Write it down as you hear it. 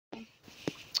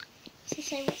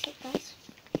say what's up, guys.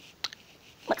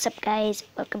 What's up, guys?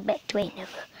 Welcome back to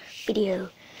another video.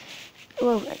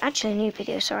 Well, actually a new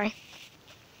video, sorry.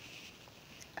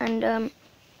 And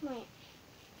Wait.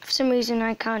 for some reason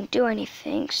I can't do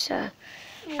anything, so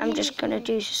I'm just gonna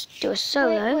do a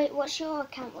solo. Wait, what's your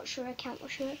account? What's your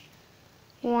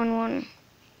 1-1.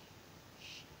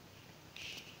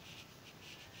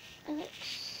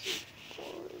 Alex.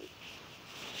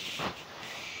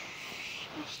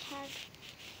 Hashtag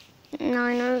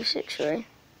 9063.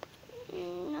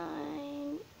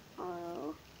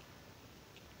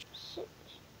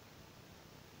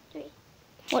 9063.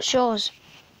 What's yours?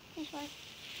 That's fine.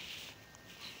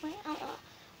 Wait,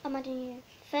 I'm adding you.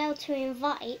 Failed to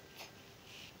invite.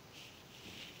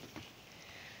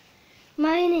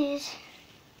 Mine is.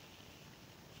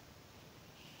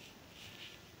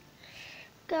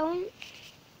 Go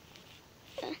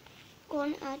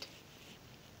on, add.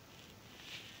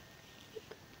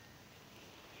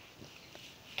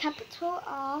 Capital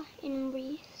R in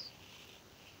Reese.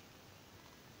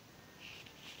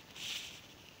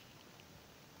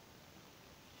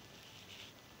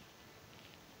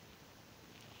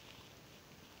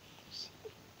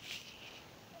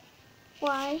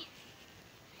 Y.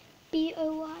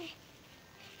 B-O-Y.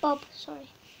 Bob, sorry.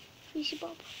 Reese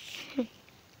Bob.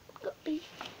 Got B.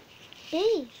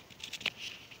 B.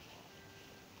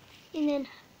 And then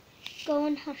go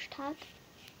on hashtag.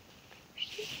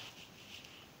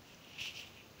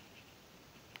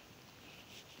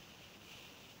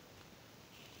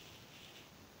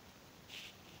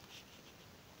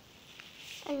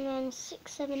 And then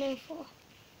 6704.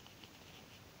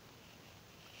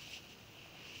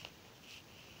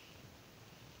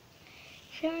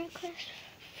 Sharing request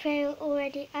fail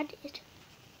already added.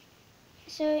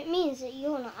 So it means that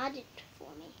you're not added for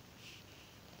me.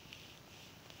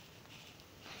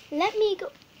 Let me go.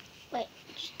 Wait.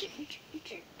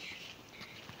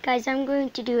 Guys, I'm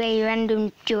going to do a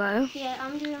random duo. Yeah,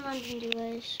 I'm doing random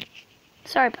duos.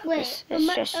 Sorry about Wait, this.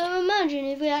 It's just... imagine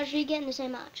if we actually get in the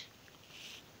same match.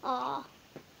 Ah.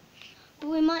 But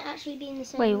we might actually be in the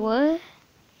same. Wait, what?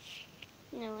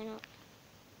 No, we're not.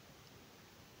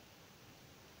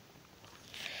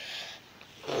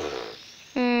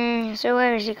 So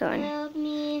where is he going? Help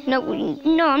me. No, help me.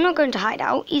 no, I'm not going to hide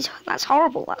out. That's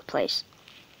horrible, that place.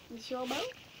 It's your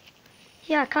boat?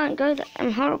 Yeah, I can't go there.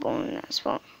 I'm horrible in that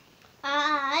spot.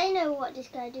 I know what this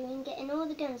guy's doing. Getting all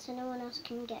the guns so no one else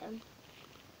can get them.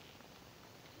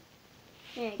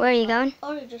 Yeah, Where are you going?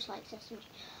 Or he just likes SMG.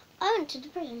 I went to the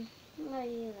prison. Where are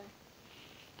you going?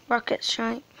 Rocket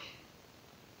strike.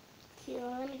 So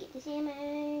let me get this ammo.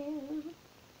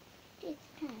 It's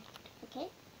tight. Okay.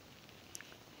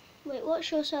 Wait, what's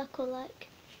your circle like?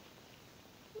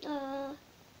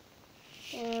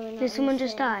 Did someone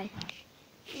just die?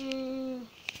 Who?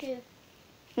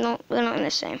 No, we're not in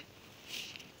the same.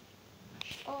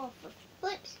 Oh, for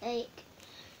flip's sake.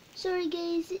 Sorry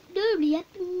guys, it normally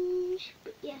happens.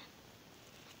 But yeah.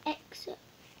 Exit.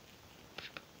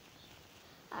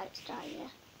 Let's die, yeah.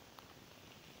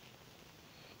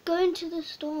 Go into the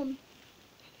storm.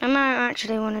 I might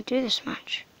actually want to do this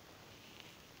match.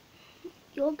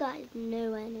 Your guy's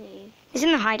nowhere near you. He's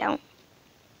in the hideout.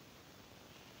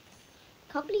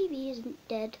 Can't believe he isn't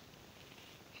dead.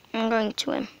 I'm going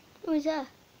to him. Who is there?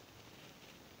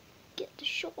 Get the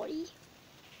shorty.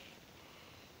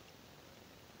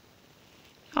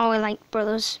 Oh, we're like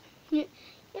brothers. You're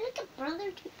like a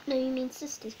brother to... No, you mean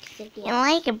sisters. You're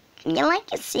like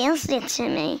a sister to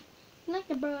me. You're like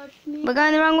a brother to me. We're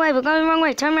going the wrong way. We're going the wrong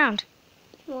way. Turn around.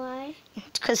 Why?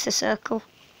 It's because the circle.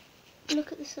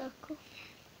 Look at the circle.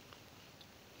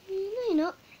 No, you're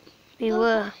not. We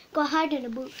were. Go hide in a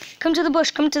bush. Come to the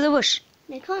bush. Come to the bush.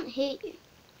 They can't hear you.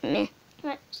 Meh.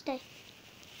 Right, stay.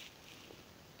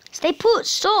 Stay put.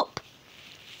 Stop.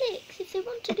 Six. If they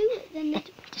want to do it, then they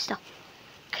do. Just stop.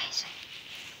 Okay, so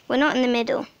we're not in the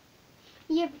middle.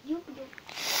 Yeah, but you.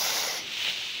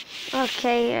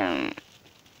 Okay.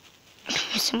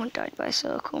 Someone died by a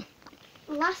circle.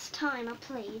 Last time I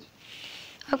played.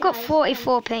 I've got Guys,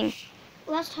 44 ping.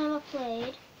 Last time I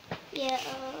played, yeah,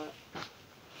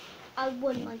 I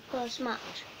won my first match.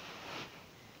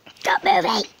 Stop moving.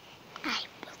 I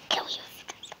will kill you.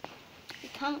 You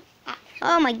can't actually.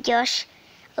 Oh my gosh.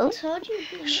 I Oh. told you.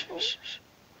 It'd be Shh, little. shh, shh.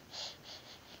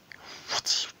 What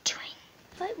are you doing?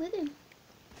 Fight with him.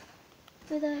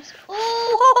 With us.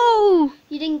 Oh!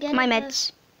 You didn't get My it.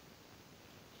 meds.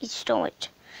 He stole it.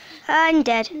 I'm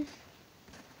dead.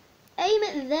 Aim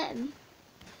at them.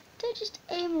 Don't just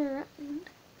aim around.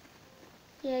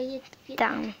 Yeah, you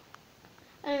Down.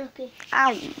 Unlucky.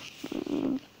 Ow.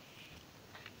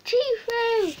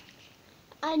 Chifu!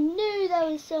 I knew there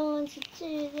was someone to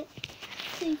do that.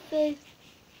 Seafood.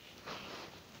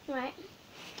 Right.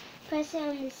 Press it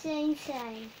on the same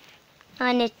side.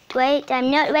 Wait,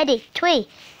 I'm not ready. 3,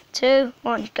 2,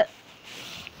 1, go.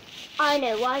 I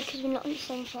know why, because we're not on the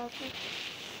same circle.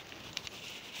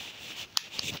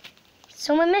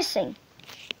 Someone missing?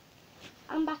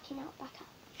 I'm backing out, back out.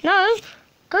 No.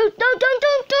 Go. No,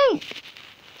 don't.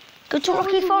 Go to That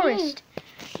Rocky wasn't Forest.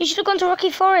 You should have gone to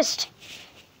Rocky Forest.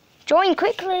 Join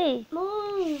quickly.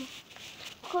 No.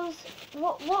 Because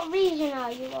what region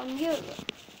are you on?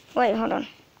 Europe? Wait, hold on.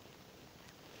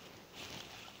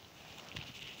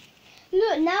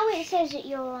 Look, now it says that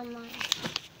you're online.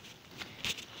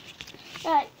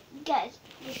 Right, guys,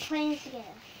 we're playing together.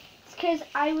 It's because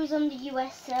I was on the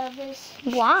US servers.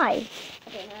 Why? I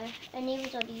don't know. And he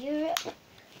was on the Europe. Do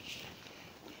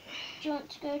you want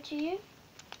to go to you?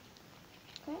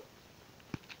 Okay.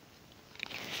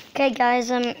 Okay, guys.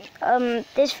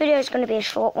 This video is going to be a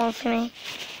short one for me.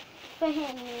 For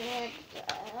him,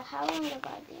 how long have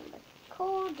I been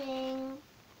recording?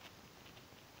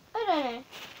 I don't know.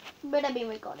 But I've been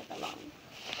recording for long.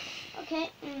 Okay.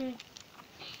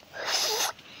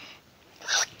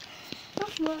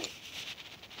 Stop doing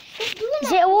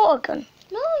Is it a water gun?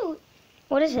 No,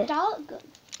 What is it? dart gun.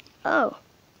 Oh.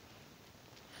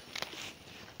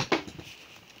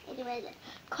 Anyway, let's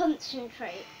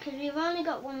concentrate, because we've only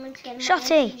got one more to get.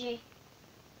 Shotty.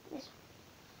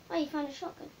 Oh, you found a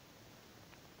shotgun.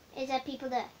 Is there people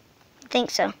there? I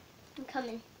think so. I'm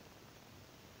coming.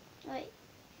 Wait,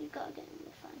 you've got to get in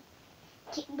the phone.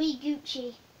 Be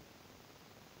Gucci.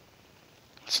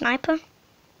 Sniper?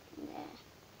 Yeah.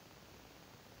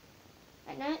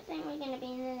 I don't think we're going to be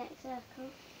in the next circle.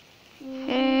 No,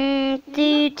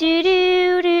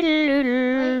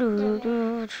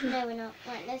 we're not.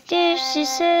 Right, let's Just to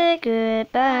say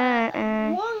goodbye.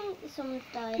 Someone's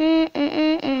died.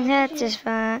 That is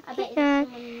fine. I bet there's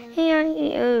someone in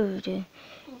there.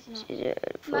 It's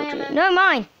not. My ammo. No,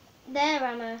 mine. Their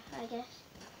ammo, I guess.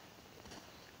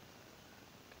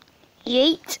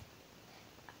 Yeet.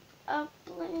 Oh,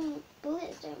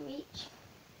 bullets don't reach.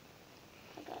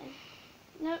 I got him.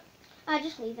 Nope. I'll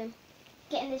just leave him.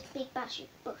 Get in this big bush.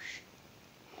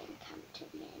 Encamped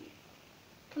men.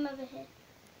 Come over here.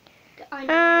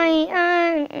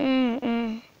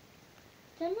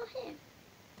 They're not here.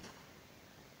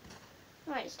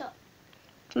 Alright, stop.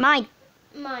 Mine.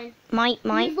 Mine. Mine.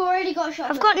 You've already got a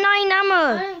shotgun. I've got 9 I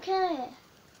ammo. don't care.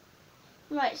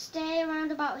 Right, stay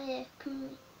around about here.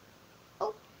 Come.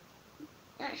 Oh.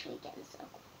 Actually, get in the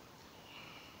circle.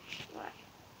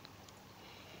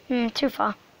 Right. Too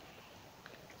far.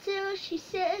 So she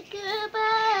said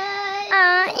goodbye.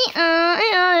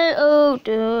 Oh,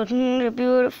 the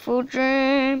beautiful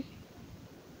dream.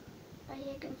 I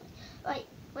hear gunfire.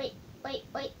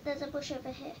 Wait. There's a bush over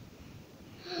here.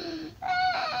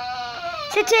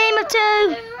 It's a team of 2.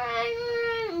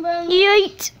 Run.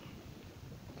 Yeet.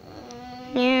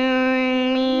 You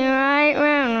and me right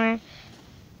round.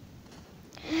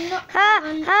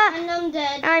 And I'm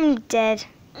dead. I'm dead.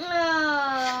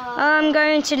 Oh. I'm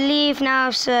going to leave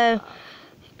now, so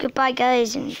goodbye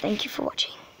guys, and thank you for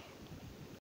watching.